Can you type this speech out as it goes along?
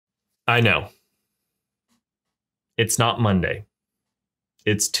I know. It's not Monday.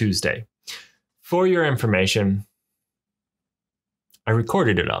 It's Tuesday. For your information, I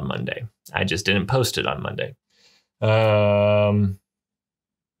recorded it on Monday. I just didn't post it on Monday.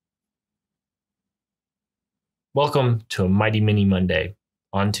 Welcome to a Mighty Mini Monday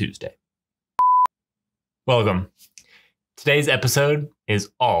on Tuesday. Welcome. Today's episode is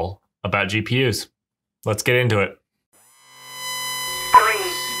all about GPUs. Let's get into it. 3,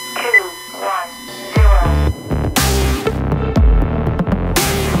 2, 1, 0.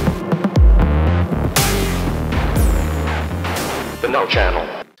 The No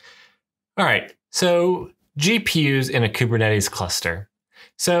Channel. All right, so GPUs in a Kubernetes cluster.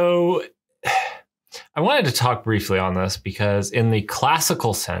 So I wanted to talk briefly on this because in the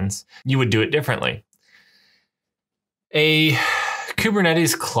classical sense, you would do it differently. A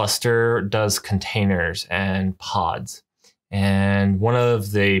Kubernetes cluster does containers and pods. And one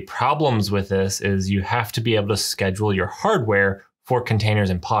of the problems with this is you have to be able to schedule your hardware for containers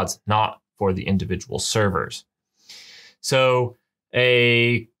and pods, not for the individual servers. So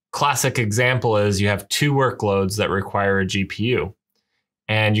a classic example is you have two workloads that require a GPU,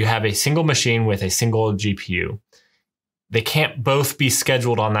 and you have a single machine with a single GPU. They can't both be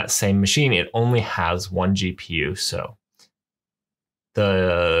scheduled on that same machine. It only has one GPU. So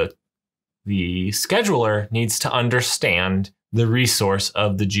the scheduler needs to understand the resource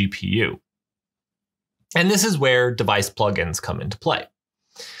of the GPU. And this is where device plugins come into play.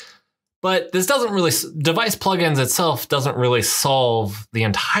 But this doesn't really, device plugins itself doesn't really solve the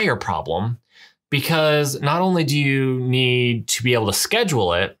entire problem, because not only do you need to be able to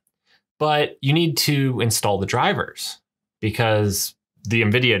schedule it, but you need to install the drivers, because the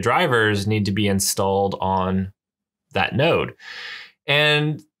NVIDIA drivers need to be installed on that node.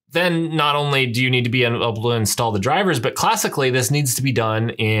 And then not only do you need to be able to install the drivers, but classically this needs to be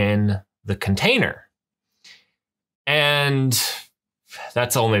done in the container. And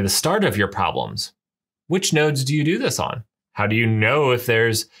that's only the start of your problems. Which nodes do you do this on? How do you know if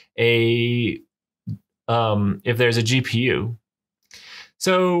there's a GPU?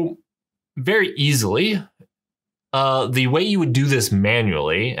 So very easily, the way you would do this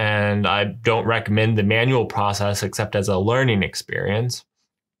manually, and I don't recommend the manual process except as a learning experience.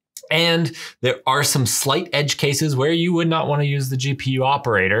 And there are some slight edge cases where you would not want to use the GPU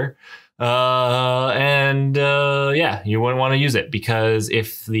operator. Yeah, you wouldn't want to use it, because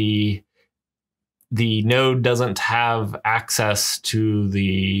if the node doesn't have access to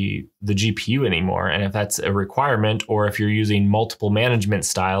the GPU anymore, and if that's a requirement, or if you're using multiple management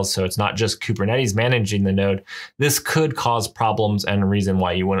styles, so it's not just Kubernetes managing the node, this could cause problems and a reason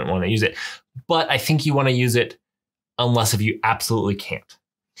why you wouldn't want to use it. But I think you want to use it unless if you absolutely can't.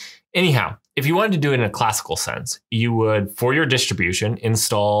 Anyhow, if you wanted to do it in a classical sense, you would, for your distribution,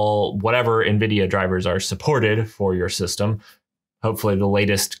 install whatever NVIDIA drivers are supported for your system, hopefully the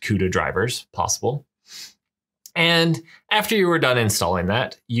latest CUDA drivers possible. And after you were done installing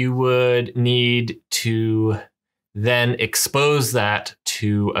that, you would need to then expose that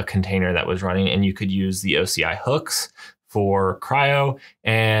to a container that was running, and you could use the OCI hooks for cryo,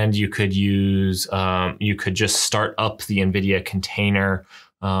 and you could use, you could just start up the NVIDIA container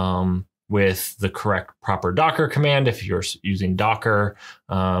with the correct proper Docker command if you're using Docker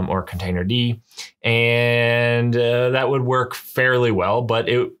or containerd. And that would work fairly well, but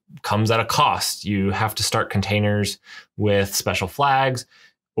it comes at a cost. You have to start containers with special flags,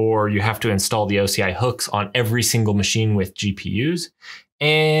 or you have to install the OCI hooks on every single machine with GPUs.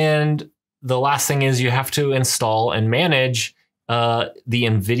 And the last thing is you have to install and manage the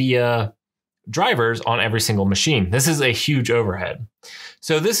NVIDIA drivers on every single machine. This is a huge overhead.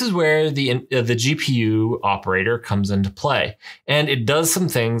 So this is where the GPU operator comes into play, and it does some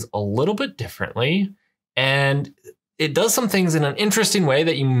things a little bit differently, and it does some things in an interesting way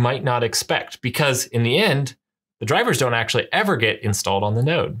that you might not expect, because in the end, the drivers don't actually ever get installed on the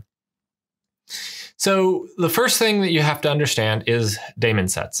node. So the first thing that you have to understand is Daemon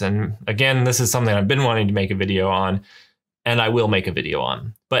Sets. And again, this is something I've been wanting to make a video on, and I will make a video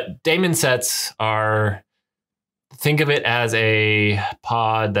on. But Daemon Sets are, think of it as a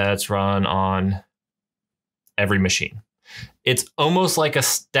pod that's run on every machine. It's almost like a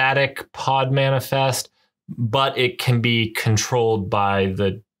static pod manifest, but it can be controlled by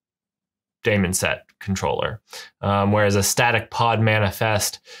the Daemon Set controller. Whereas a static pod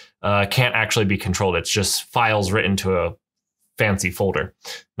manifest can't actually be controlled. It's just files written to a fancy folder,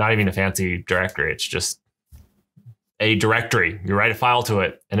 not even a fancy directory. It's just a directory. You write a file to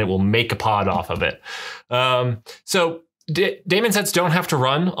it and it will make a pod off of it. So Daemon Sets don't have to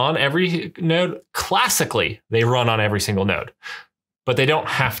run on every node. Classically, they run on every single node. but they don't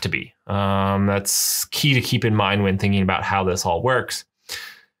have to be. That's key to keep in mind when thinking about how this all works.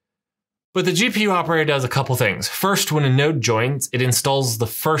 But the GPU operator does a couple things. First, when a node joins, it joins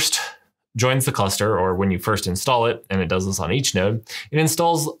the cluster, or when you first install it, and it does this on each node, it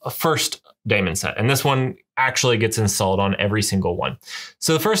installs a first Daemon set. And this one actually gets installed on every single one.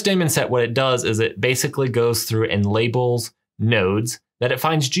 So the first Daemon set, what it does is it basically goes through and labels nodes that it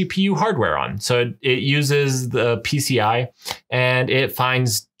finds GPU hardware on. So it uses the PCI and it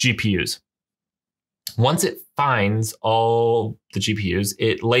finds GPUs. Once it finds all the GPUs,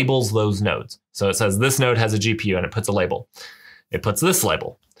 it labels those nodes. So it says this node has a GPU and it puts a label. It puts this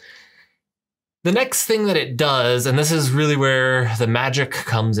label. The next thing that it does, and this is really where the magic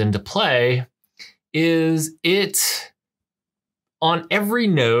comes into play, is it, on every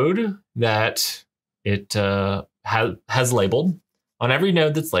node that it has labeled, on every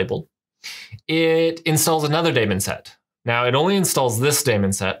node that's labeled, it installs another Daemon set. Now, it only installs this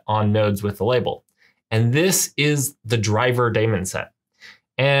Daemon set on nodes with the label. And this is the driver Daemon set.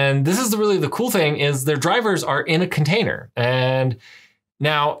 And this is really the cool thing, is their drivers are in a container. And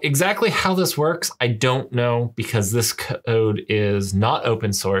now, exactly how this works, I don't know, because this code is not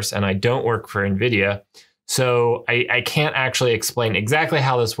open source and I don't work for NVIDIA. So I can't actually explain exactly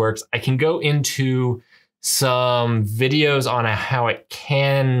how this works. I can go into some videos on how it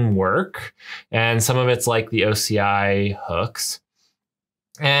can work, and some of it's like the OCI hooks.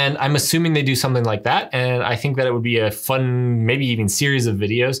 And I'm assuming they do something like that. And I think that it would be a fun, maybe even series of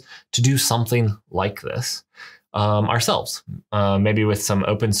videos to do something like this ourselves, maybe with some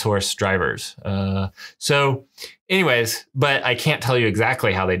open source drivers. So anyways, but I can't tell you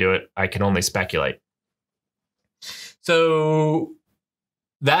exactly how they do it. I can only speculate. So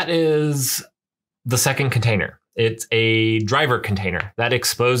that is the second container. It's a driver container that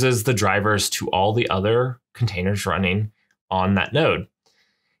exposes the drivers to all the other containers running on that node.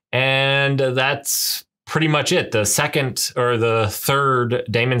 And that's pretty much it. The second or the third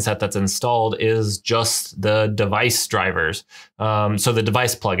Daemon set that's installed is just the device drivers. So the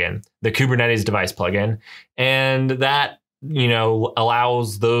device plugin, the Kubernetes device plugin, and that, you know,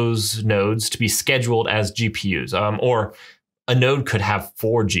 allows those nodes to be scheduled as GPUs. Or a node could have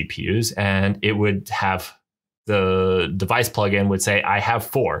 4 GPUs, and it would have, the device plugin would say, I have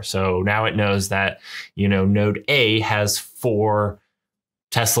 4. So now it knows that, you know, node A has 4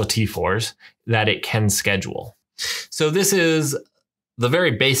 Tesla T4s that it can schedule. So this is the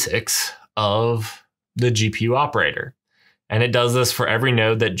very basics of the GPU operator. And it does this for every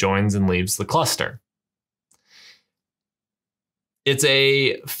node that joins and leaves the cluster. It's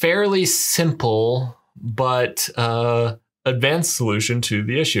a fairly simple but advanced solution to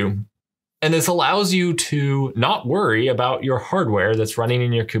the issue. And this allows you to not worry about your hardware that's running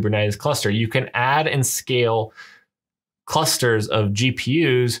in your Kubernetes cluster. You can add and scale clusters of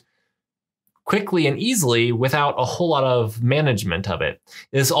GPUs quickly and easily without a whole lot of management of it.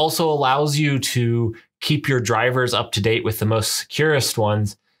 This also allows you to keep your drivers up to date with the most securest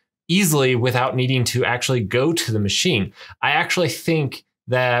ones easily without needing to actually go to the machine. I actually think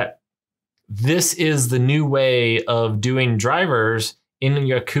that this is the new way of doing drivers in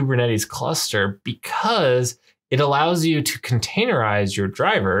your Kubernetes cluster, because it allows you to containerize your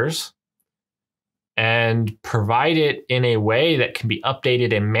drivers and provide it in a way that can be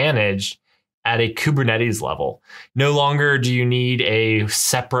updated and managed at a Kubernetes level. No longer do you need a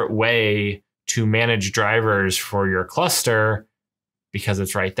separate way to manage drivers for your cluster, because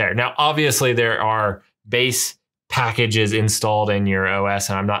it's right there. Now, obviously, there are base packages installed in your OS,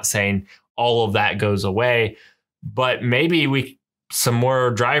 and I'm not saying all of that goes away, but maybe some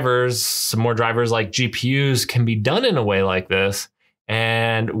more drivers like GPUs can be done in a way like this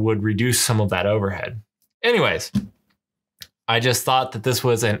and would reduce some of that overhead. Anyways, I just thought that this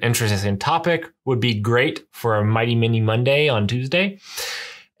was an interesting topic, would be great for a Mighty Mini Monday on Tuesday.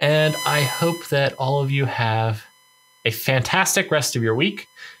 And I hope that all of you have a fantastic rest of your week.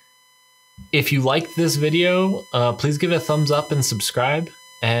 If you liked this video, please give it a thumbs up and subscribe.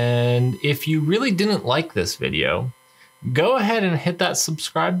 And if you really didn't like this video, go ahead and hit that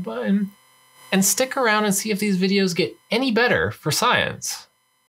subscribe button and stick around and see if these videos get any better for science.